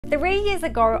3 years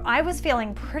ago, I was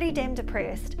feeling pretty damn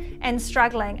depressed and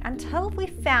struggling until we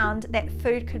found that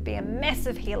food could be a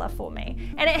massive healer for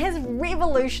me, and it has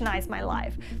revolutionized my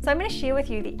life. So I'm going to share with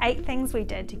you the 8 things we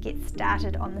did to get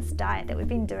started on this diet that we've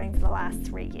been doing for the last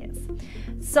 3 years.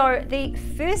 So the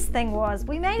first thing was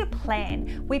we made a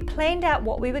plan. We planned out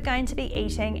what we were going to be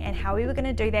eating and how we were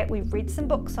going to do that. We read some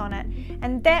books on it,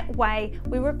 and that way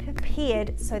we were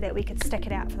prepared so that we could stick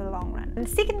it out for the long run. And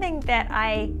the second thing that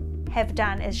I have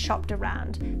done is shopped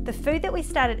around. The food that we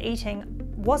started eating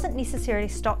wasn't necessarily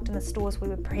stocked in the stores we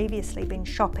were previously been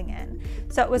shopping in.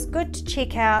 So it was good to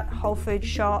check out whole food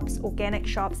shops, organic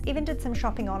shops, even did some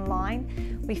shopping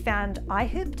online. We found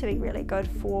iHerb to be really good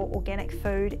for organic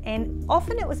food, and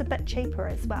often it was a bit cheaper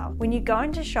as well. When you go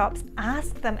into shops,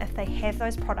 ask them if they have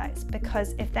those products,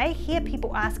 because if they hear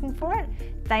people asking for it,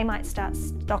 they might start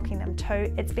stocking them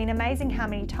too. It's been amazing how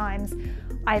many times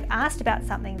I've asked about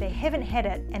something, they haven't had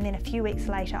it, and then a few weeks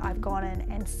later I've gone in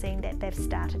and seen that they've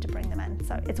started to bring them in.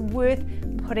 So it's worth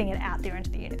putting it out there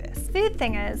into the universe. Third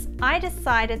thing is, I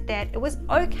decided that it was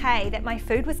okay that my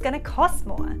food was going to cost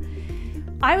more.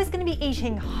 I was going to be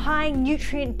eating high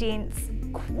nutrient dense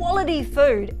quality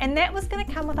food, and that was going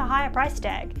to come with a higher price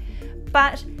tag.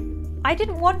 But I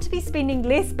didn't want to be spending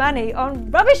less money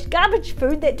on rubbish garbage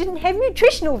food that didn't have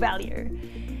nutritional value.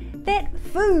 That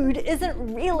food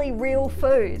isn't really real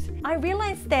food. I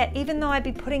realized that even though I'd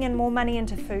be putting in more money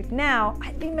into food now,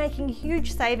 I'd be making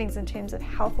huge savings in terms of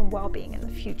health and well-being in the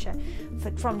future,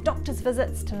 from doctor's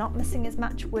visits to not missing as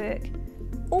much work.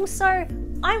 Also,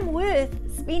 I'm worth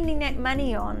spending that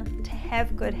money on to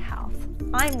have good health.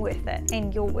 I'm worth it,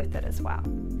 and you're worth it as well.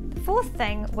 The fourth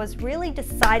thing was really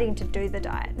deciding to do the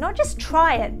diet. Not just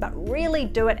try it, but really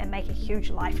do it and make a huge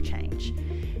life change.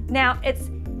 Now, it's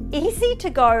easy to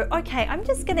go, okay, I'm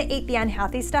just gonna eat the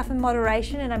unhealthy stuff in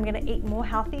moderation and I'm gonna eat more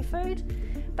healthy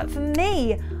food. But for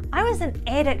me, I was an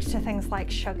addict to things like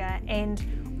sugar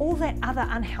and all that other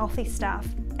unhealthy stuff.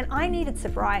 And I needed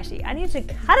sobriety. I needed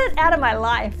to cut it out of my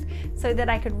life so that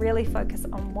I could really focus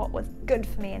on what was good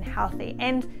for me and healthy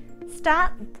and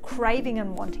start craving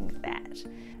and wanting that.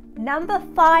 Number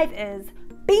 5 is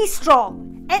be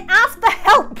strong and ask for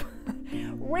help.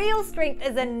 Real strength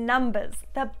is in numbers.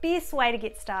 The best way to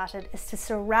get started is to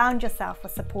surround yourself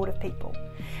with supportive people.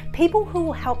 People who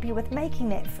will help you with making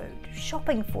that food,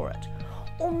 shopping for it,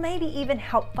 or maybe even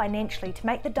help financially to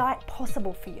make the diet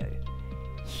possible for you.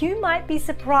 You might be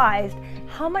surprised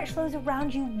how much those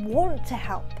around you want to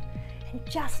help and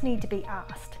just need to be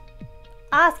asked.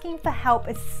 Asking for help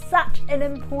is such an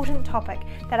important topic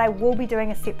that I will be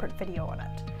doing a separate video on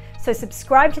it. So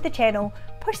subscribe to the channel,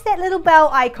 push that little bell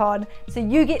icon so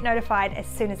you get notified as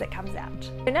soon as it comes out.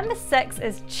 So number 6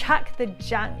 is chuck the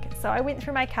junk. So I went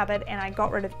through my cupboard and I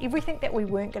got rid of everything that we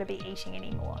weren't going to be eating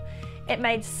anymore. It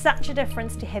made such a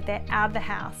difference to have that out of the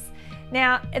house.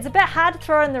 Now, it's a bit hard to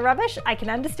throw in the rubbish, I can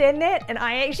understand that, and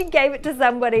I actually gave it to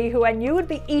somebody who I knew would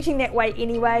be eating that way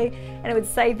anyway, and it would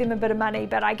save them a bit of money,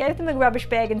 but I gave them a rubbish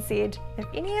bag and said, if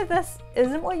any of this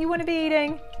isn't what you want to be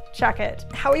eating, chuck it.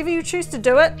 However you choose to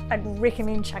do it, I'd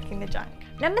recommend chucking the junk.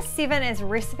 Number 7 is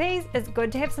recipes. It's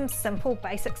good to have some simple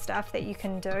basic stuff that you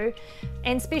can do,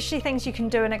 and especially things you can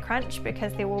do in a crunch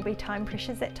because there will be time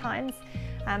pressures at times.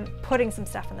 Putting some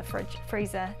stuff in the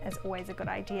freezer is always a good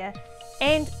idea.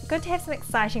 And good to have some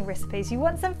exciting recipes. You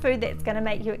want some food that's going to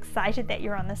make you excited that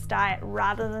you're on this diet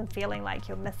rather than feeling like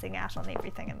you're missing out on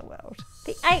everything in the world.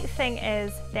 The 8th thing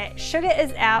is that sugar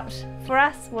is out. For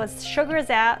us was sugar is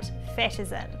out, fat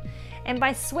is in. And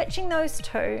by switching those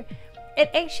two, it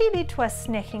actually led to us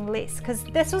snacking less, because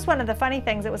this was one of the funny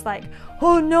things. It was like,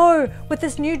 oh no, with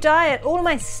this new diet, all of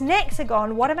my snacks are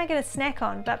gone. What am I going to snack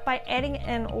on? But by adding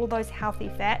in all those healthy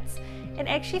fats, it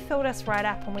actually filled us right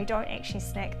up and we don't actually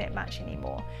snack that much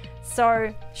anymore.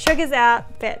 So sugar's out,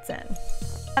 fat's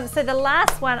in. So the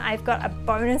last one, I've got a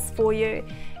bonus for you,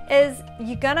 is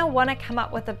you're gonna wanna come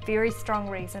up with a very strong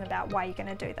reason about why you're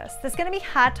gonna do this. There's gonna be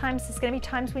hard times, there's gonna be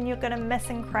times when you're gonna miss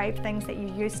and crave things that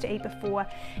you used to eat before,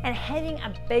 and having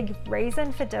a big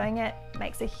reason for doing it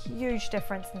makes a huge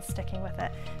difference in sticking with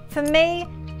it. For me,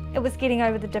 it was getting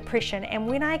over the depression, and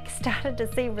when I started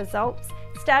to see results,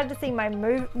 started to see my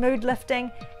mood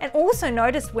lifting, and also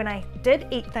noticed when I did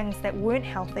eat things that weren't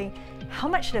healthy, how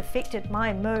much it affected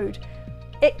my mood.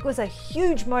 It was a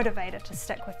huge motivator to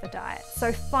stick with the diet.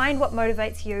 So find what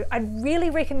motivates you. I'd really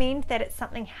recommend that it's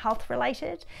something health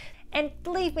related, and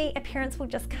believe me, appearance will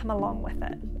just come along with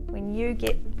it. When you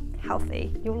get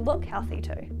healthy, you'll look healthy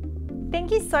too.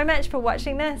 Thank you so much for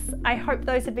watching this. I hope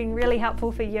those have been really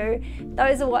helpful for you.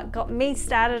 Those are what got me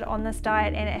started on this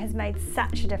diet, and it has made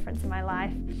such a difference in my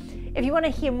life. If you want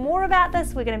to hear more about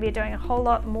this, we're going to be doing a whole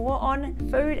lot more on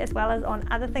food as well as on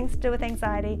other things to do with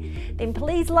anxiety, then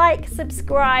please like,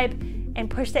 subscribe, and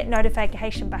push that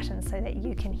notification button so that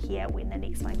you can hear when the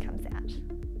next one comes out.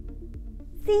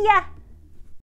 See ya!